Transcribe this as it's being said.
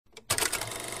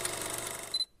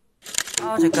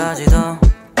어제까지도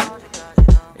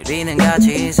우리는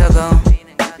같이 있었고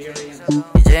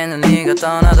이제는 네가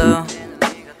떠나도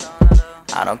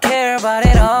I don't care about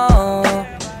it all.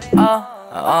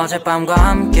 어젯밤과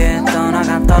함께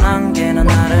떠나갔던 안개는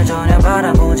나를 전혀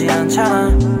바라보지 않잖아.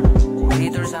 우리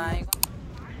둘 사이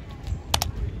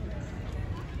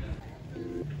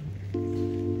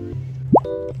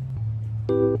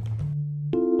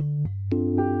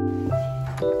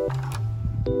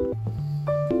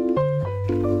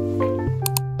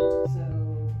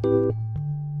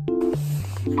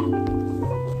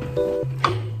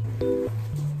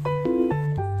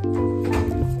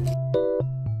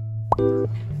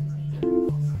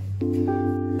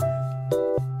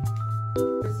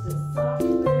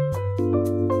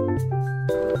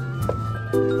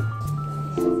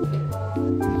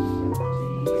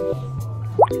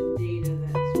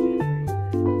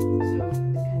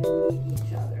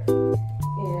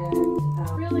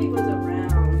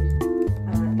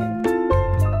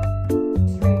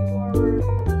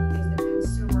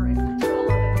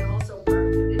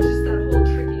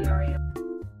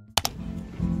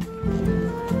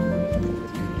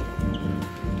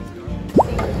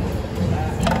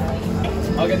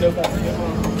I'll get no thanks.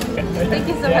 Thank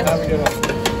you so much. Have a good one.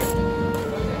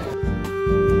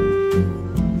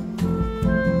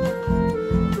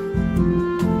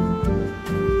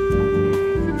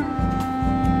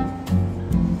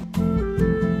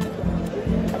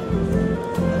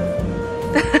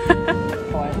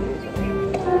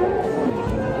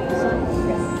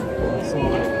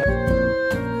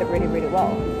 Really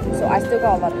well. So I still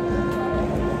got a lot of... I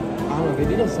don't know, they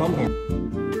did something.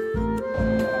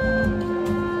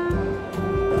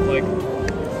 Like,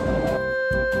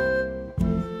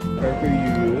 character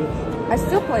you. I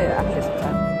still play it actually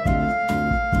sometimes.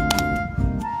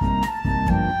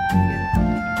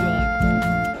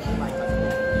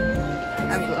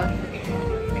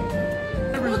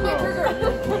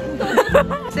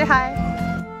 I'm Say hi.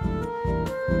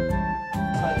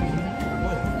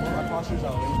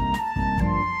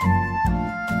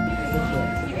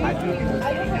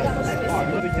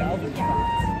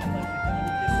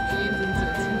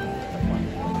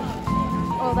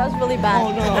 Oh, that was really bad.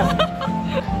 Oh no.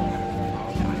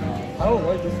 I don't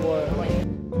like this one.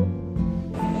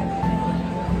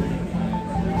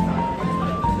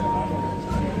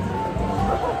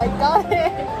 I got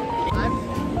it.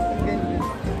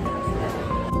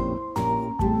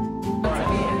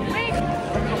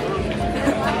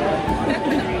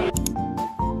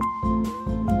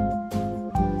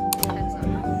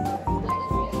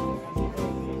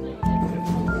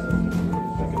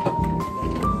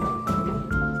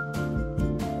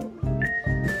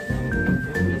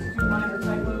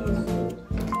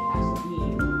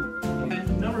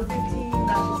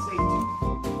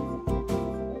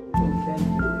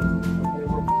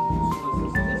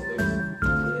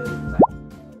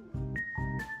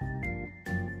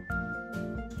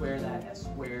 That as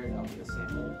squared of the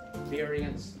sample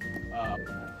variance of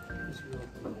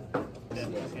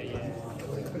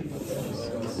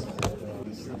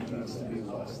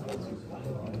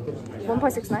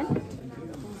 1.69?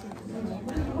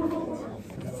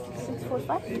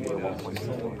 645?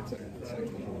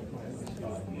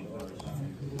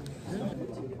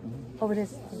 Oh, it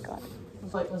is. Thank God.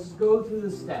 it's like, let's go through the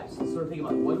steps. Let's sort of think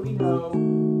about what do we know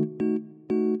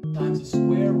times the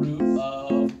square root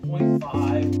of 0.5.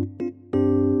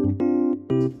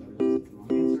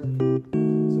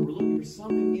 So we're looking for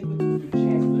something in between the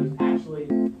chance that there's actually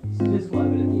statistical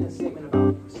evidence in a statement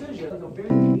about precision. Like a very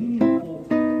meaningful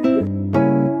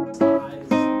size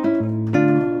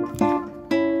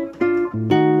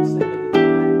percent of the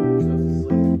time. So it's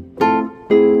like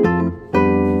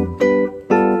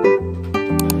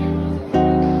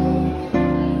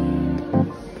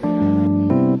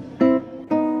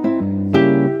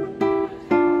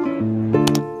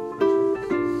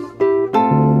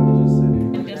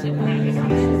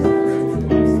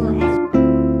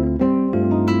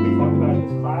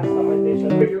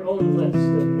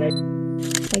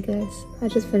Hi guys, I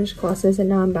just finished classes and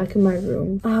now I'm back in my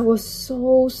room. I was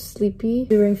so sleepy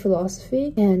during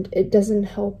philosophy and it doesn't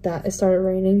help that it started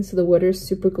raining, so the weather's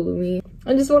super gloomy.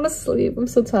 I just want to sleep. I'm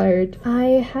so tired.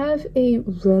 I have a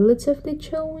relatively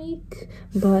chill week,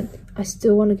 but I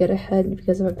still want to get ahead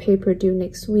because of a paper due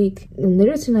next week. And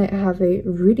later tonight I have a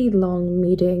really long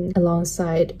meeting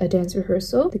alongside a dance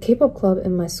rehearsal. The K-pop club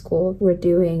in my school, we're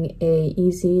doing a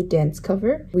easy dance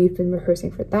cover. We've been rehearsing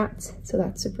for that, so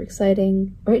that's super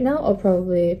exciting. Right now I'll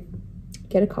probably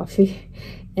get a coffee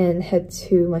and head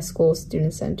to my school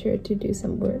student center to do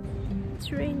some work.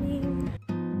 It's raining.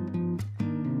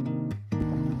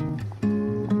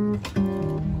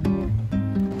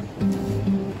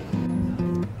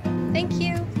 Thank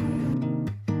you.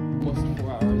 Almost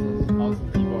 4 hours. I was in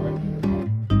Ybor.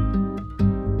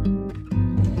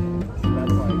 So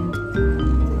that's like.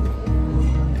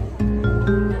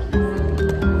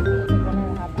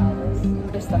 1.5 hours.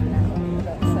 There's stuff now.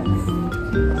 That sucks.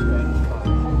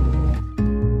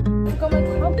 I've got my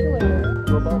calculator.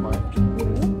 Go borrow mine.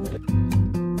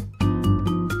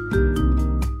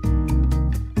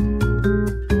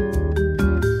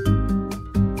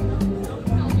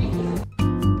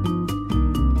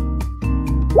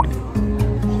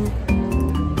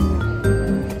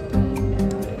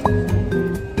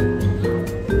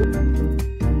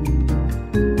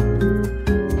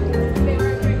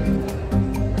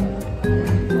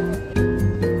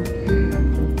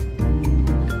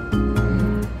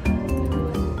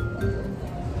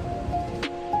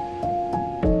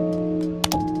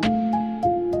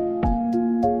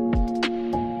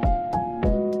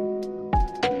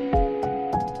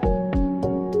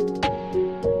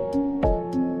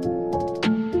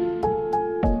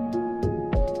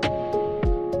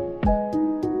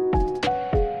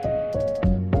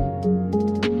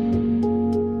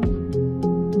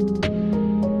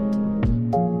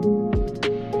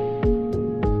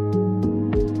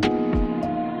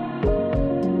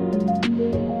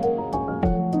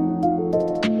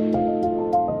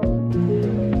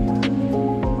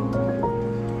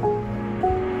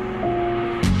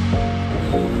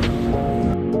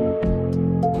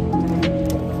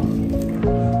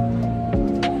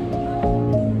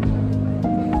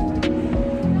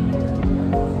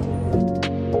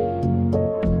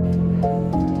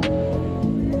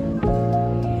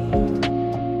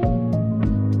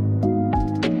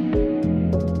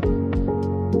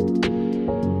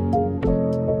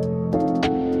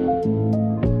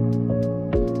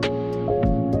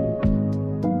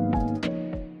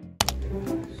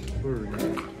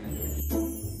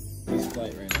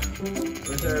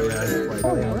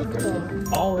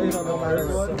 All in on no matter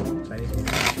what.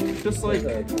 Just like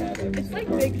It's like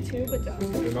big too, but don't.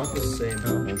 They're not the same.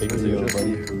 Big two,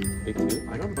 buddy. Big two?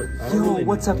 I don't Yo, really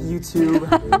what's up YouTube?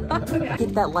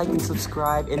 Hit that like and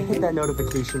subscribe and hit that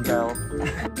notification bell. You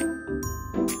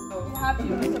have to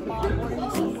use a bond or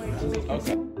use some way to make it.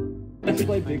 Okay. Let's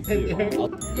play big two.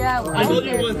 Yeah, I told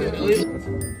you it wasn't.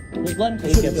 Just let him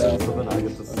take it though. So then I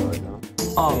get to start now.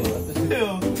 Oh.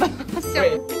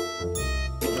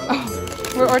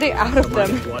 We're already out of them.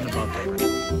 One above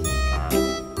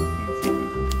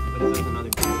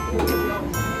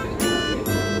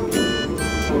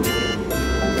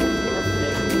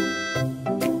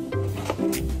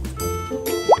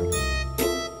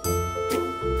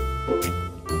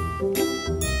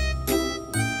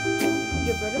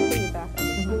Your brother put you back.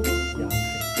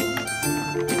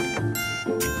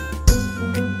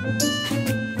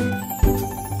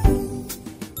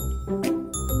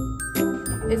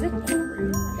 Is it?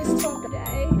 It's 12th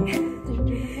day.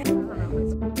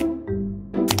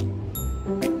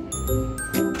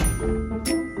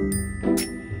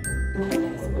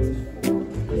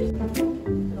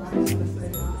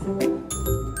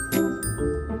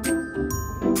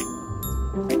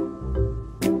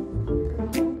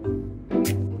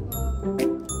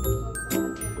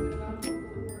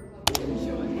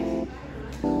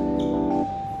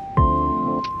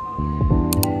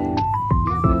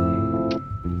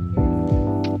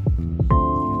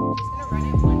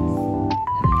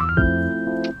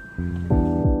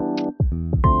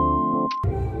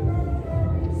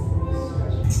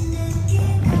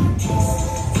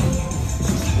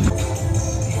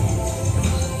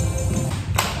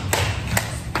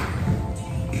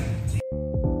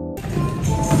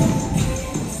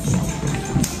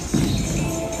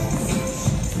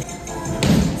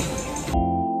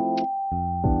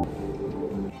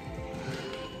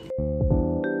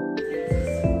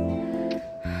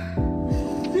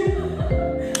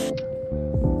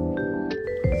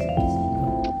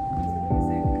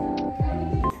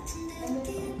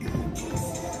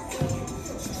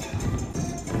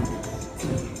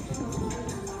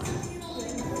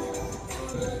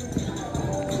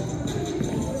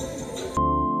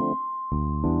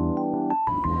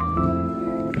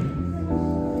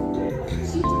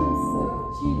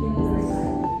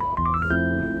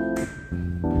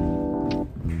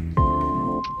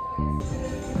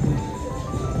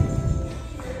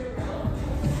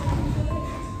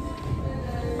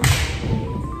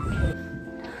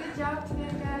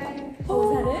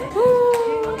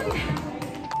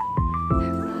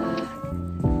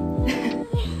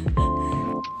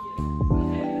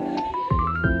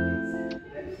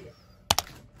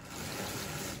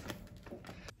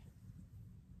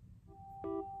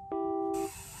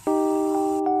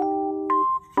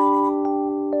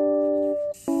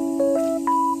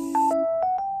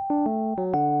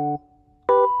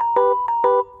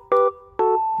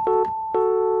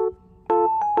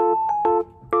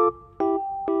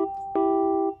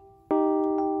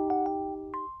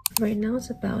 Right now it's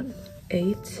about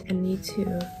 8 and I need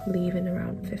to leave in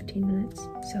around 15 minutes.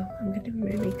 So I'm gonna do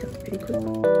my makeup pretty quick.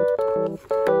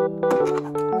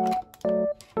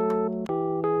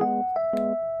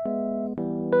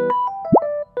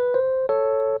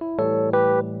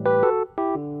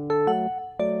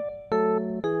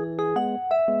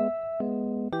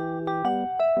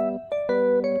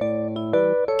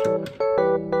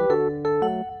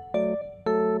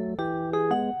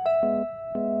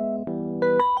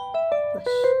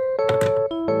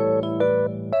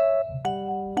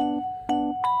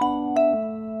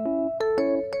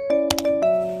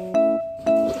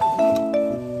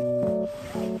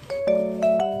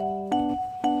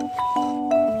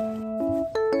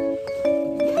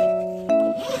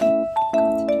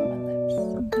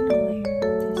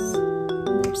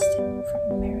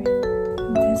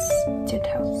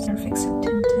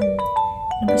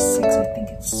 Number 6, I think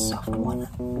it's soft one.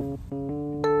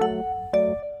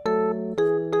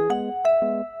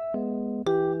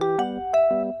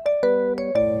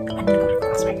 I need to go to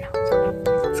class right now, so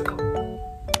let's go.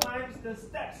 Times the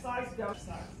step size down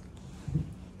size.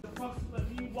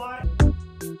 Approximately y.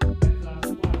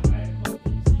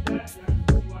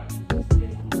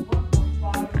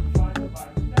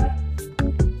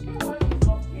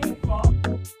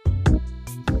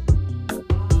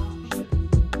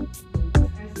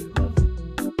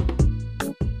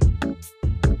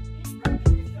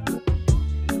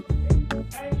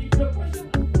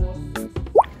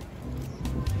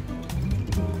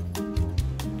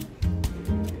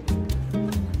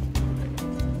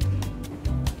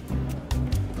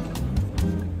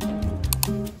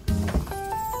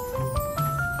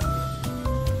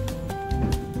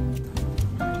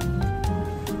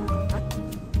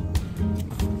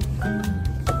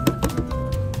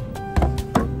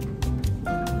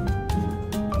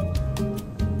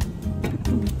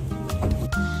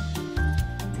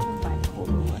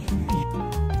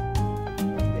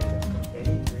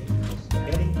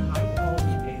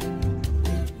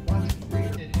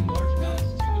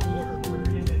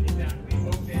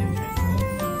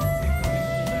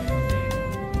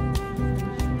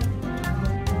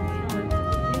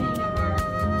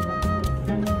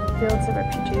 Builds a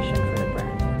reputation for the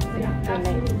brand.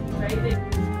 Like their name.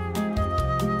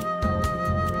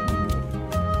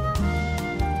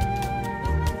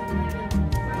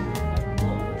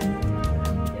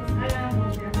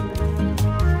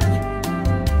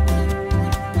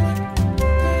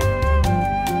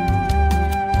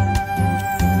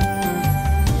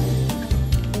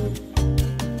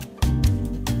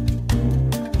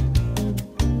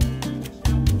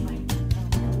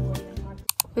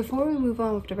 Before we move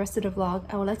on with the rest of the vlog,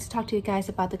 I would like to talk to you guys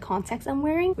about the contacts I'm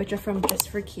wearing, which are from Just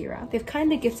for Kira. They've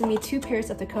kindly gifted me 2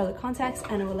 pairs of the color contacts,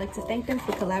 and I would like to thank them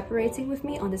for collaborating with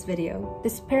me on this video.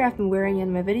 This pair I've been wearing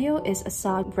in my video is a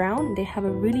soft brown. They have a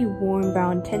really warm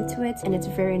brown tint to it, and it's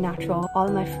very natural. All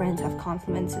of my friends have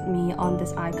complimented me on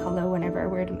this eye color whenever I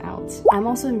wear them out. I'm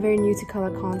also very new to color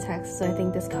contacts, so I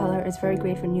think this color is very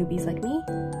great for newbies like me.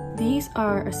 These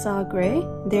are a saw gray.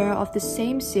 They are of the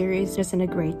same series, just in a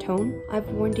gray tone. I've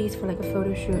worn these for like a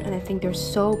photo shoot and I think they're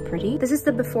so pretty. This is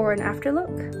the before and after look.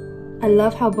 I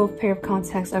love how both pair of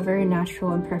contacts are very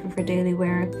natural and perfect for daily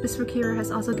wear. Just for Kira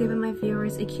has also given my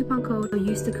viewers a coupon code, so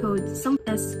use the code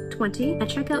somethingscarlett at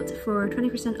checkout for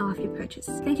 20% off your purchase.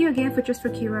 Thank you again for Just for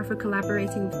Kira for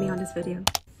collaborating with me on this video.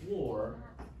 Floor.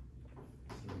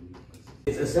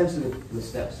 It's essentially the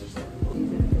steps or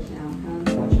something.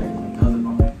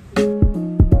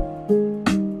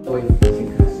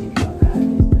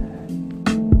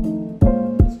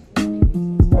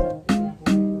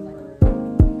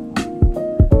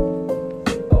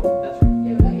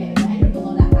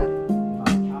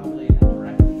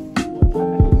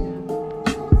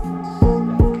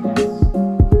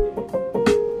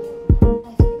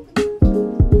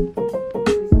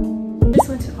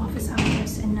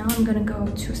 I'm gonna go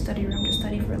to a study room to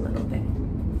study for a little bit.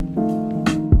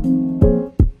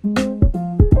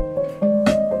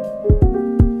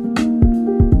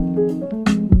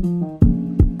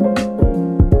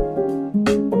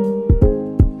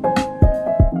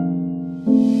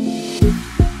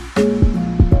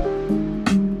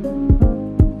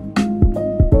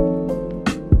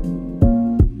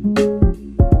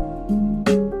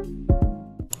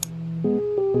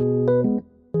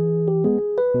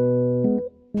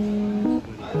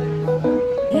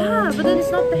 But then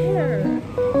it's not the hair.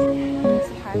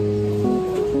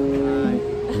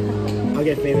 I'll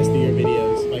get famous through your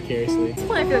videos vicariously. That's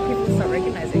when I feel like people start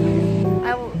recognizing you.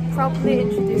 I will probably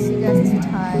introduce you guys to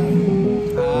Ty.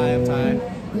 Hi, I'm Ty.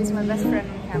 He's my best friend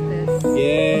on campus.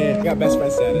 Yeah. got best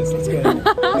friend status. Let's go.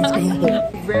 Let's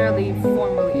go. Rarely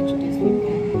formally introduce people.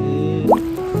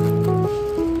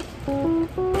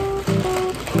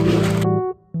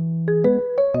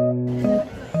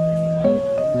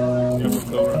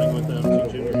 Co-running with them,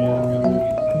 teaching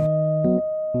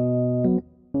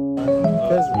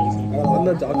on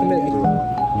the document,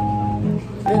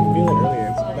 I didn't feel it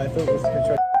earlier, but I thought it was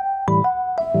good.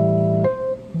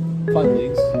 5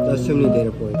 leagues. That's too many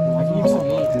data points. I can use some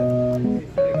meat.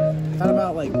 I thought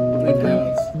about like 3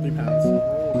 pounds. 3 pounds.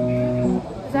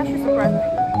 It's actually surprising.